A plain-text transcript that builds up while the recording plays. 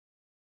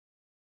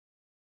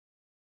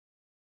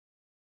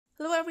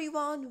Hello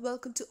everyone,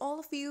 welcome to all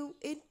of you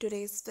in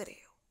today's video.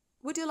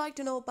 Would you like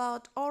to know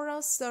about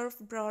Aura Surf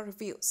Bra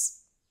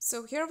reviews?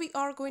 So here we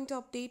are going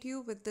to update you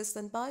with this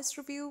unbiased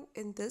review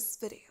in this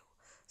video.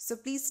 So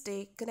please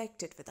stay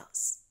connected with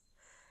us.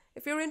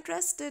 If you're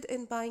interested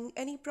in buying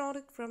any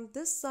product from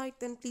this site,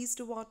 then please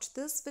do watch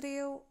this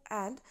video.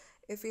 And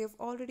if you have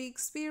already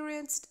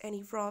experienced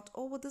any fraud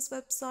over this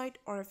website,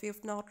 or if you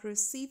have not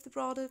received the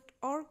product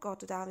or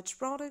got a damaged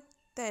product,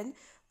 then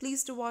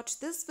please do watch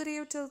this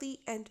video till the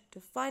end to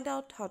find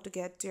out how to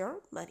get your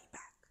money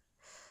back.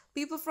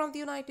 People from the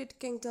United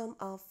Kingdom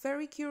are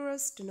very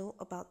curious to know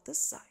about this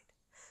site.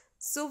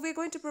 So we're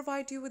going to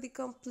provide you with the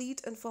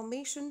complete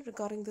information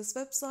regarding this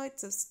website,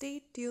 so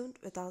stay tuned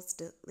with us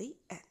till the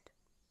end.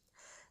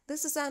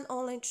 This is an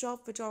online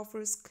shop which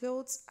offers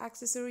clothes,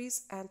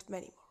 accessories and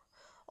many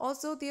more.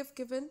 Also, they have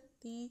given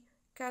the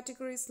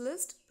categories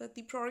list, but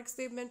the products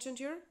they've mentioned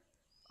here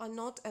are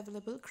not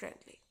available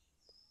currently.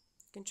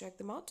 You can check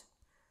them out.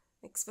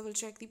 Next, we will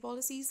check the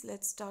policies.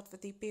 Let's start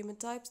with the payment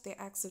types. They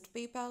accept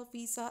PayPal,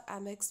 Visa,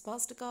 Amex,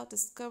 MasterCard,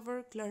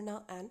 Discover,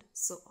 Klarna, and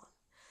so on.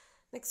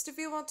 Next, if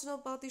you want to know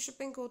about the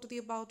shipping, go to the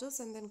About Us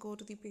and then go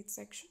to the Page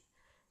section.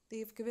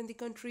 They've given the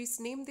country's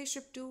name they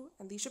ship to,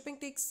 and the shipping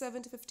takes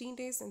 7 to 15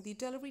 days and the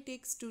delivery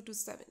takes 2 to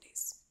 7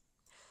 days.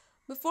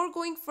 Before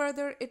going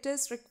further, it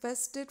is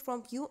requested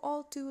from you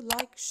all to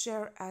like,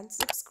 share, and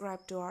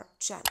subscribe to our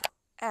channel.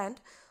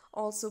 And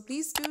also,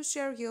 please do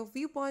share your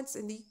viewpoints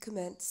in the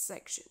comment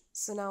section.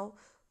 So now,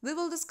 we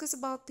will discuss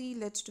about the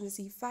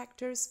legitimacy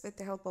factors with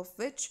the help of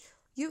which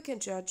you can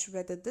judge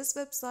whether this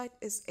website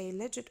is a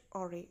legit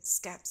or a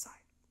scam site.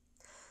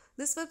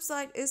 This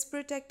website is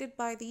protected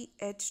by the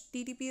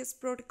HTTPS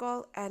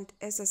protocol and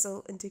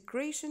SSL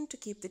integration to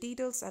keep the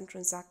details and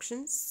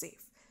transactions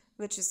safe,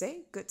 which is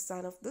a good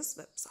sign of this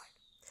website.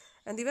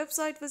 And the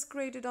website was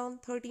created on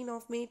 13th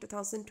of May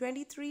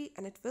 2023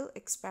 and it will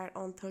expire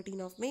on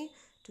 13th of May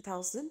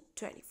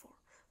 2024,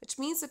 which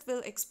means it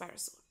will expire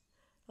soon.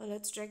 Now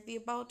let's check the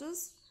About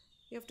Us.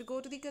 You have to go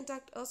to the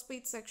Contact Us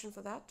page section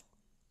for that.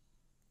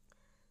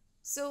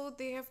 So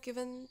they have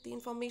given the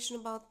information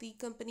about the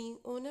company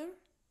owner,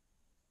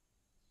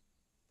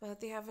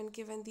 but they haven't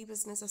given the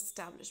business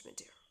establishment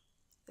here.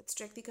 Let's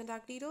check the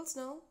contact details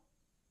now.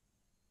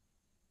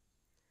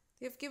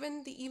 They have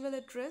given the email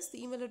address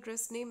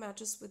name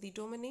matches with the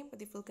domain name, but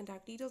the full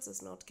contact details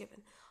is not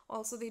given.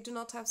 Also, they do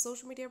not have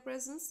social media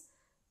presence.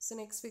 So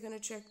next we're going to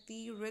check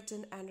the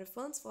written and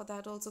refunds. For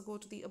that, also go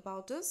to the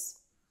About Us.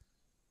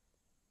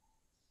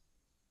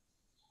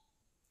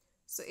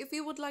 So if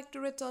you would like to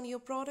return your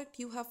product,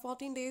 you have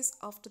 14 days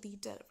after the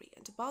delivery.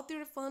 And about the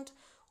refund,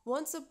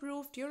 once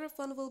approved, your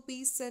refund will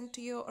be sent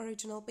to your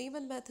original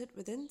payment method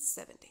within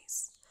 7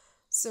 days.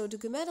 So do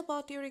comment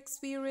about your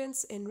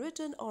experience in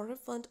return or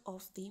refund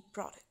of the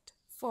product.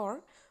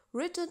 For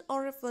return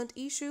or refund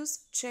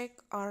issues, check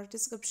our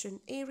description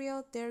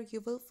area. There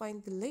you will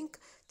find the link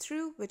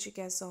through which you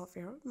can solve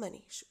your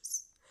money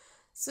issues.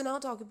 So now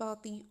talk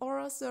about the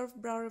Aura Surf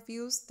Bra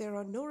reviews. There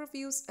are no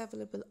reviews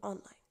available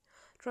online.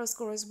 Trust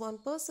score is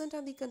 1%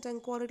 and the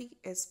content quality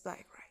is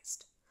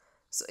plagiarized.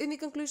 So in the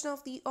conclusion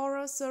of the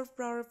Aura Surf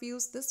Bra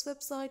reviews, this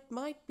website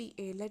might be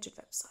a legit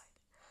website.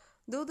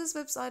 Though this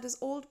website is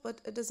old,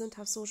 but it doesn't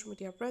have social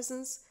media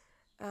presence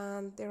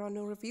and there are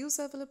no reviews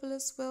available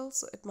as well,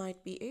 so it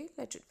might be a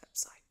legit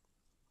website.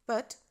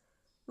 But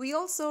we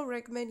also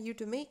recommend you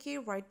to make a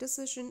right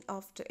decision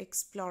after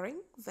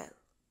exploring well.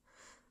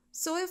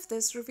 So if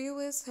this review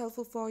is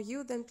helpful for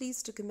you, then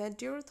please do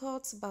comment your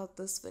thoughts about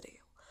this video.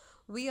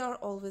 We are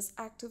always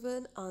active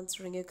in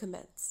answering your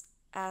comments.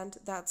 And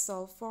that's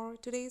all for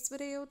today's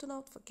video. Do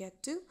not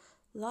forget to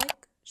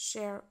like,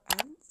 share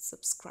and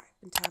subscribe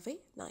and have a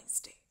nice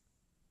day.